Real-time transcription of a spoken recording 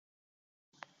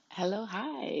Hello,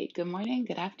 hi. Good morning,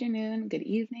 good afternoon, good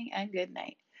evening, and good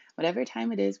night. Whatever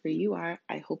time it is where you are,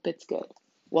 I hope it's good.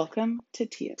 Welcome to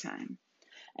Tia Time.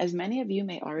 As many of you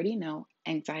may already know,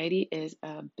 anxiety is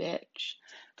a bitch.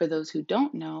 For those who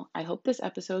don't know, I hope this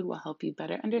episode will help you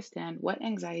better understand what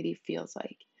anxiety feels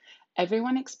like.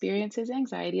 Everyone experiences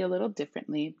anxiety a little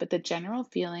differently, but the general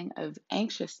feeling of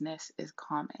anxiousness is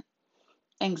common.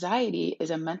 Anxiety is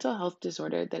a mental health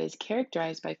disorder that is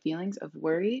characterized by feelings of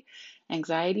worry,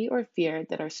 anxiety, or fear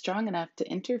that are strong enough to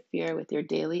interfere with your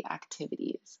daily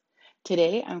activities.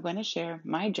 Today, I'm going to share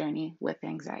my journey with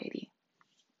anxiety.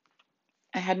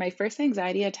 I had my first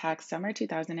anxiety attack summer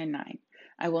 2009.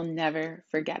 I will never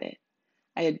forget it.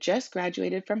 I had just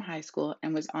graduated from high school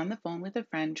and was on the phone with a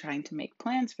friend trying to make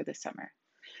plans for the summer.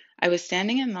 I was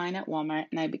standing in line at Walmart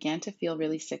and I began to feel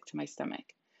really sick to my stomach.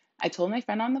 I told my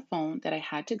friend on the phone that I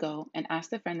had to go and asked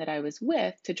the friend that I was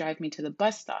with to drive me to the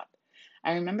bus stop.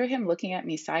 I remember him looking at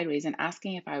me sideways and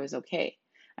asking if I was okay.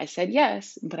 I said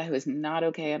yes, but I was not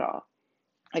okay at all.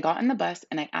 I got in the bus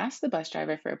and I asked the bus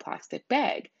driver for a plastic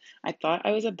bag. I thought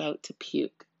I was about to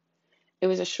puke. It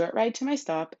was a short ride to my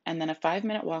stop and then a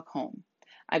 5-minute walk home.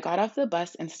 I got off the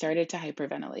bus and started to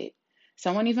hyperventilate.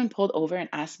 Someone even pulled over and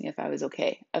asked me if I was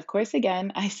okay. Of course,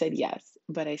 again, I said yes,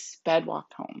 but I sped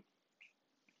walked home.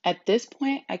 At this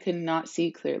point, I could not see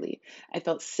clearly. I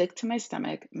felt sick to my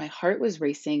stomach, my heart was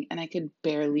racing, and I could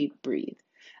barely breathe.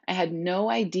 I had no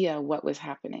idea what was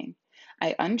happening.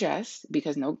 I undressed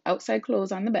because no outside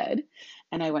clothes on the bed,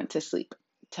 and I went to sleep,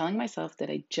 telling myself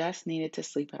that I just needed to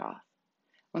sleep it off.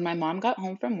 When my mom got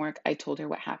home from work, I told her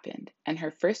what happened, and her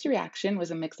first reaction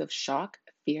was a mix of shock,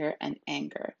 fear, and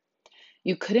anger.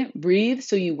 You couldn't breathe,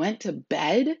 so you went to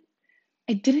bed?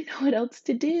 I didn't know what else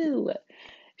to do.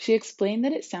 She explained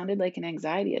that it sounded like an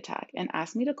anxiety attack and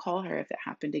asked me to call her if it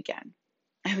happened again.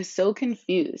 I was so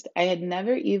confused. I had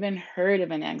never even heard of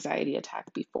an anxiety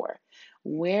attack before.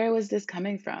 Where was this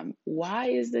coming from? Why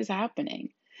is this happening?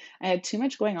 I had too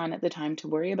much going on at the time to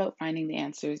worry about finding the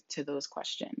answers to those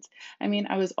questions.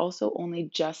 I was also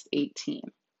only just 18.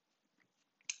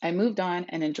 I moved on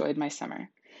and enjoyed my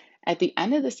summer. At the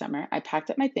end of the summer, I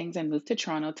packed up my things and moved to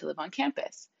Toronto to live on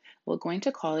campus. While going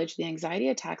to college, the anxiety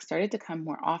attacks started to come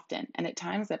more often, and at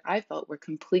times that I felt were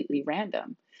completely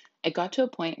random. It got to a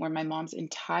point where my mom's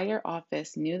entire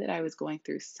office knew that I was going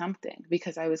through something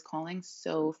because I was calling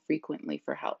so frequently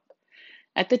for help.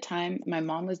 At the time, my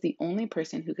mom was the only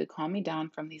person who could calm me down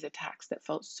from these attacks that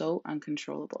felt so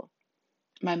uncontrollable.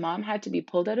 My mom had to be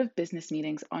pulled out of business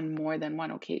meetings on more than one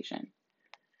occasion.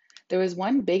 There was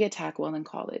one big attack while in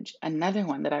college, another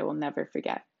one that I will never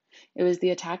forget. It was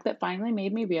the attack that finally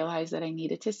made me realize that I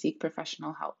needed to seek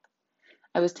professional help.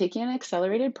 I was taking an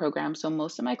accelerated program, so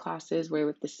most of my classes were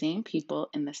with the same people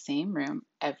in the same room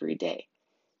every day.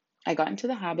 I got into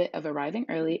the habit of arriving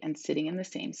early and sitting in the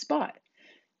same spot.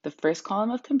 The first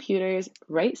column of computers,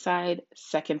 right side,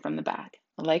 second from the back.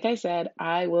 Like I said,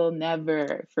 I will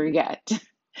never forget.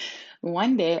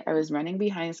 One day, I was running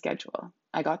behind schedule.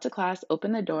 I got to class,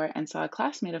 opened the door, and saw a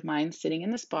classmate of mine sitting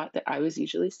in the spot that I was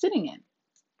usually sitting in.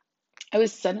 I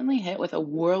was suddenly hit with a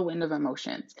whirlwind of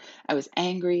emotions. I was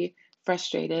angry,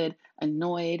 frustrated,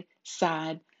 annoyed,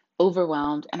 sad,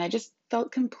 overwhelmed, and I just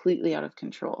felt completely out of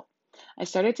control. I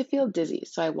started to feel dizzy,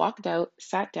 so I walked out,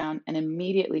 sat down, and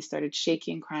immediately started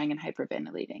shaking, crying, and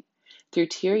hyperventilating. Through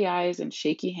teary eyes and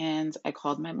shaky hands, I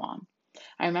called my mom.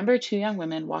 I remember two young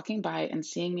women walking by and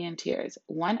seeing me in tears.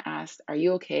 One asked, "Are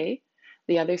you okay?"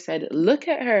 The other said, "Look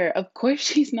at her. Of course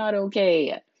she's not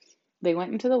okay." They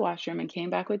went into the washroom and came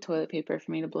back with toilet paper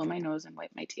for me to blow my nose and wipe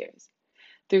my tears.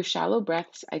 Through shallow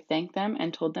breaths, I thanked them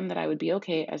and told them that I would be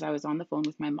okay as I was on the phone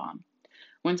with my mom.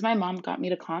 Once my mom got me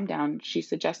to calm down, she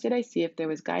suggested I see if there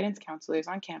was guidance counselors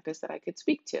on campus that I could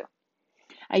speak to.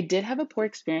 I did have a poor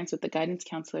experience with the guidance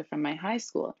counselor from my high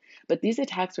school, but these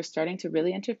attacks were starting to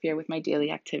really interfere with my daily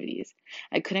activities.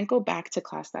 I couldn't go back to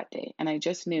class that day, and I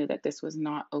just knew that this was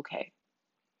not okay.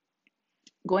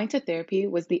 Going to therapy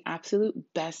was the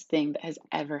absolute best thing that has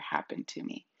ever happened to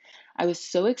me. I was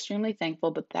so extremely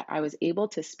thankful but that I was able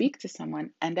to speak to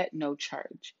someone and at no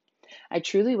charge. I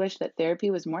truly wish that therapy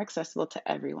was more accessible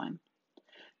to everyone.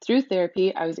 Through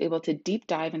therapy, I was able to deep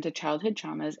dive into childhood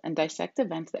traumas and dissect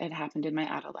events that had happened in my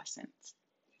adolescence.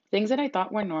 Things that I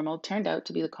thought were normal turned out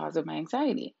to be the cause of my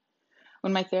anxiety.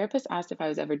 When my therapist asked if I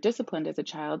was ever disciplined as a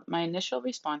child, my initial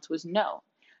response was no.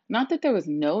 Not that there was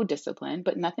no discipline,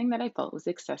 but nothing that I felt was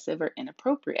excessive or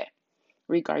inappropriate.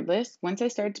 Regardless, once I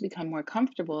started to become more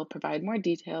comfortable, provide more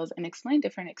details, and explain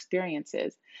different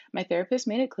experiences, my therapist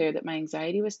made it clear that my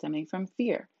anxiety was stemming from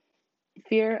fear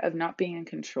of not being in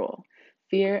control,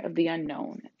 fear of the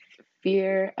unknown,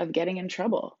 fear of getting in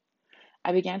trouble.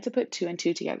 I began to put two and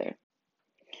two together.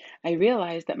 I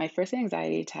realized that my first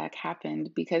anxiety attack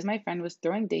happened because my friend was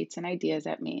throwing dates and ideas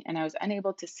at me, and I was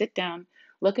unable to sit down,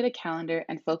 look at a calendar,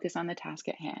 and focus on the task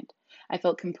at hand. I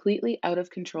felt completely out of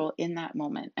control in that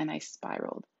moment, and I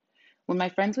spiraled. When my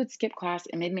friends would skip class,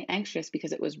 it made me anxious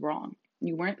because it was wrong.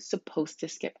 You weren't supposed to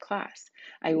skip class.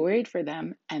 I worried for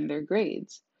them and their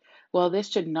grades. While this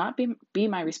should not be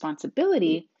my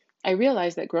responsibility, I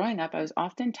realized that growing up, I was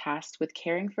often tasked with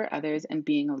caring for others and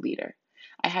being a leader.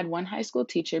 I had one high school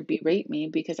teacher berate me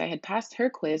because I had passed her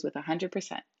quiz with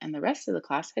 100% and the rest of the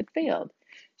class had failed.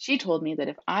 She told me that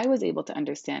if I was able to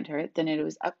understand her, then it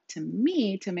was up to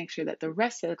me to make sure that the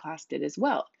rest of the class did as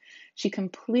well. She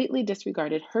completely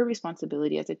disregarded her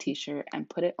responsibility as a teacher and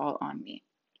put it all on me.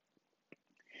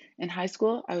 In high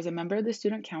school, I was a member of the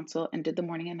student council and did the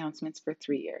morning announcements for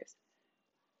 3 years.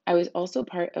 I was also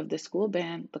part of the school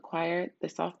band, the choir, the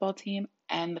softball team,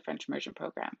 and the French immersion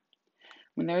program.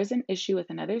 When there was an issue with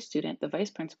another student, the vice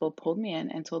principal pulled me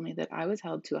in and told me that I was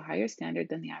held to a higher standard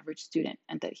than the average student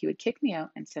and that he would kick me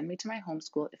out and send me to my home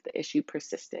school if the issue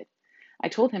persisted. I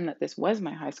told him that this was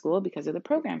my high school because of the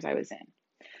programs I was in.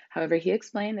 However, he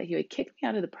explained that he would kick me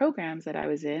out of the programs that I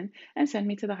was in and send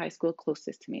me to the high school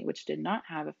closest to me, which did not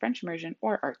have a French immersion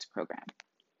or arts program.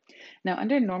 Now,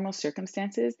 under normal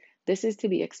circumstances, this is to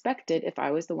be expected if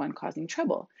I was the one causing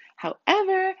trouble.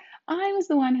 However, I was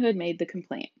the one who had made the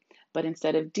complaint. But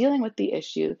instead of dealing with the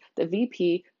issue, the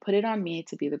VP put it on me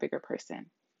to be the bigger person.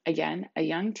 Again, a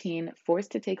young teen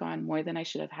forced to take on more than I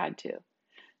should have had to.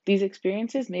 These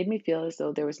experiences made me feel as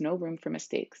though there was no room for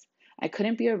mistakes. I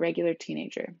couldn't be a regular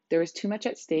teenager. There was too much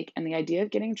at stake, and the idea of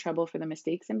getting in trouble for the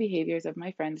mistakes and behaviors of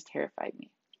my friends terrified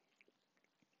me.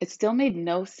 It still made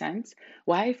no sense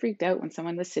why I freaked out when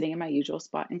someone was sitting in my usual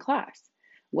spot in class.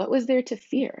 What was there to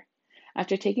fear?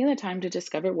 After taking the time to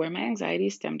discover where my anxiety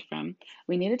stemmed from,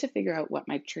 we needed to figure out what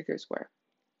my triggers were.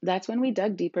 That's when we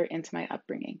dug deeper into my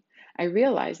upbringing. I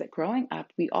realized that growing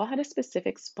up, we all had a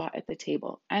specific spot at the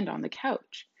table and on the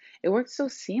couch. It worked so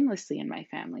seamlessly in my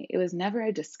family. It was never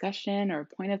a discussion or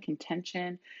a point of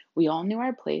contention. We all knew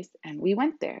our place and we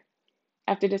went there.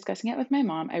 After discussing it with my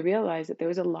mom, I realized that there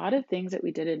was a lot of things that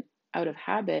we did out of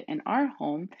habit in our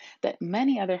home that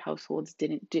many other households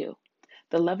didn't do.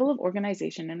 The level of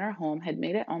organization in our home had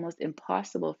made it almost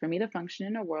impossible for me to function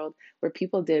in a world where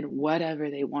people did whatever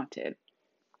they wanted.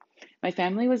 My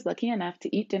family was lucky enough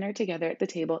to eat dinner together at the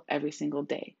table every single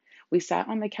day. We sat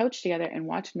on the couch together and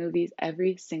watched movies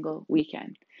every single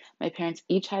weekend. My parents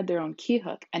each had their own key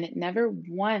hook, and it never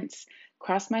once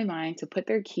crossed my mind to put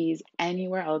their keys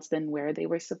anywhere else than where they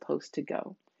were supposed to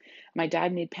go. My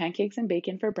dad made pancakes and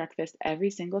bacon for breakfast every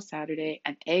single Saturday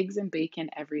and eggs and bacon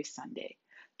every Sunday.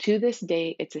 To this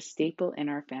day, it's a staple in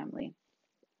our family.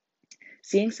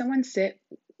 Seeing someone sit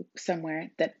somewhere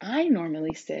that I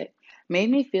normally sit made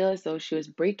me feel as though she was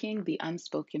breaking the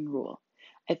unspoken rule.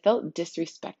 I felt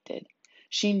disrespected.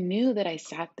 She knew that I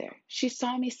sat there. She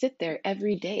saw me sit there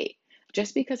every day.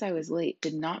 Just because I was late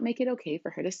did not make it okay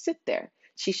for her to sit there.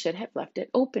 She should have left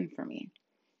it open for me.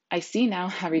 I see now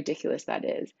how ridiculous that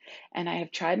is, and I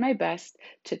have tried my best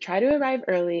to try to arrive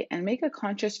early and make a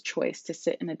conscious choice to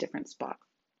sit in a different spot.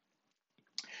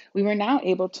 We were now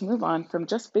able to move on from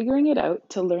just figuring it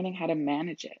out to learning how to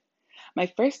manage it. My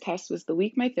first test was the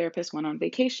week my therapist went on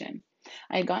vacation.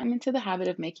 I had gotten into the habit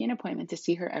of making an appointment to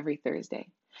see her every Thursday.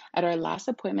 At our last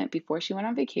appointment before she went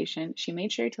on vacation, she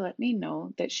made sure to let me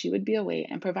know that she would be away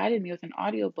and provided me with an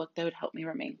audiobook that would help me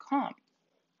remain calm.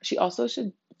 She also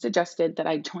suggested that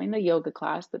I join the yoga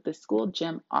class that the school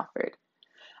gym offered.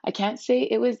 I can't say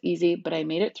it was easy, but I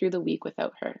made it through the week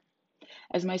without her.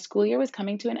 As my school year was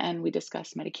coming to an end, we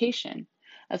discussed medication.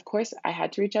 Of course, I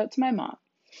had to reach out to my mom.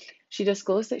 She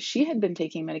disclosed that she had been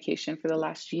taking medication for the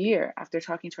last year after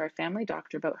talking to our family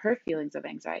doctor about her feelings of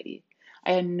anxiety.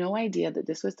 I had no idea that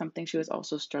this was something she was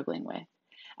also struggling with.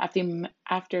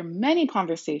 After many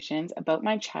conversations about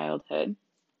my childhood,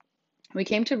 we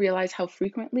came to realize how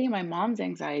frequently my mom's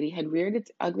anxiety had reared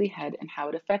its ugly head and how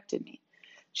it affected me.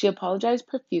 She apologized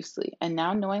profusely, and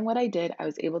now knowing what I did, I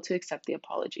was able to accept the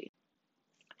apology.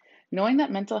 Knowing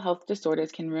that mental health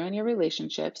disorders can ruin your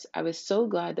relationships, I was so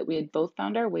glad that we had both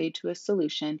found our way to a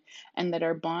solution and that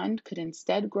our bond could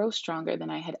instead grow stronger than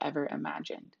I had ever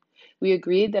imagined. We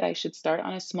agreed that I should start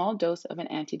on a small dose of an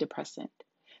antidepressant.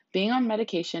 Being on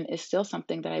medication is still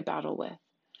something that I battle with.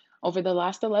 Over the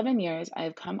last 11 years, I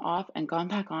have come off and gone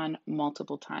back on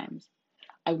multiple times.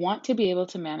 I want to be able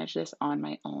to manage this on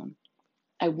my own.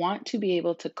 I want to be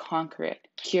able to conquer it,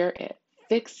 cure it,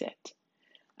 fix it.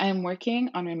 I am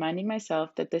working on reminding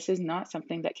myself that this is not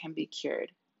something that can be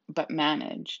cured, but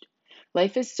managed.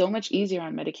 Life is so much easier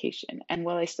on medication, and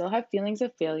while I still have feelings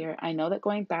of failure, I know that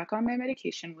going back on my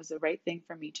medication was the right thing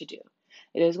for me to do.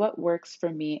 It is what works for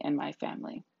me and my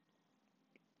family.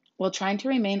 While trying to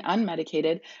remain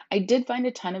unmedicated, I did find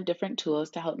a ton of different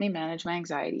tools to help me manage my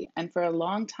anxiety, and for a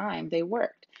long time they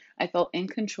worked. I felt in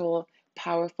control,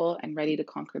 powerful, and ready to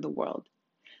conquer the world.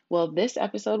 Well, this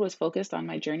episode was focused on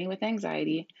my journey with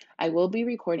anxiety. I will be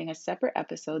recording a separate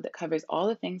episode that covers all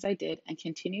the things I did and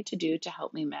continue to do to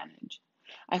help me manage.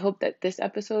 I hope that this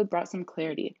episode brought some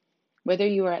clarity. Whether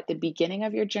you are at the beginning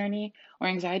of your journey or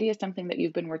anxiety is something that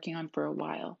you've been working on for a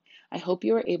while, I hope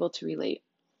you are able to relate.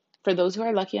 For those who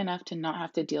are lucky enough to not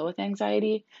have to deal with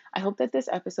anxiety, I hope that this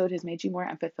episode has made you more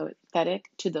empathetic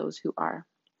to those who are.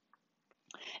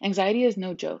 Anxiety is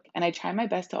no joke, and I try my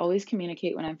best to always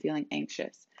communicate when I'm feeling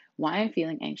anxious, why I'm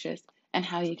feeling anxious, and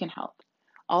how you can help.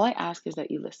 All I ask is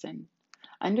that you listen.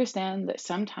 Understand that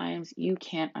sometimes you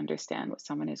can't understand what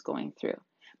someone is going through,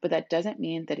 but that doesn't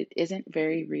mean that it isn't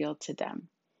very real to them.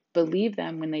 Believe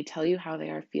them when they tell you how they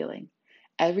are feeling.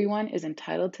 Everyone is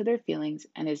entitled to their feelings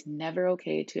and is never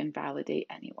okay to invalidate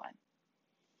anyone.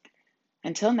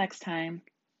 Until next time,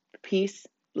 peace,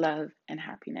 love, and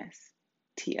happiness.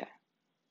 Tia.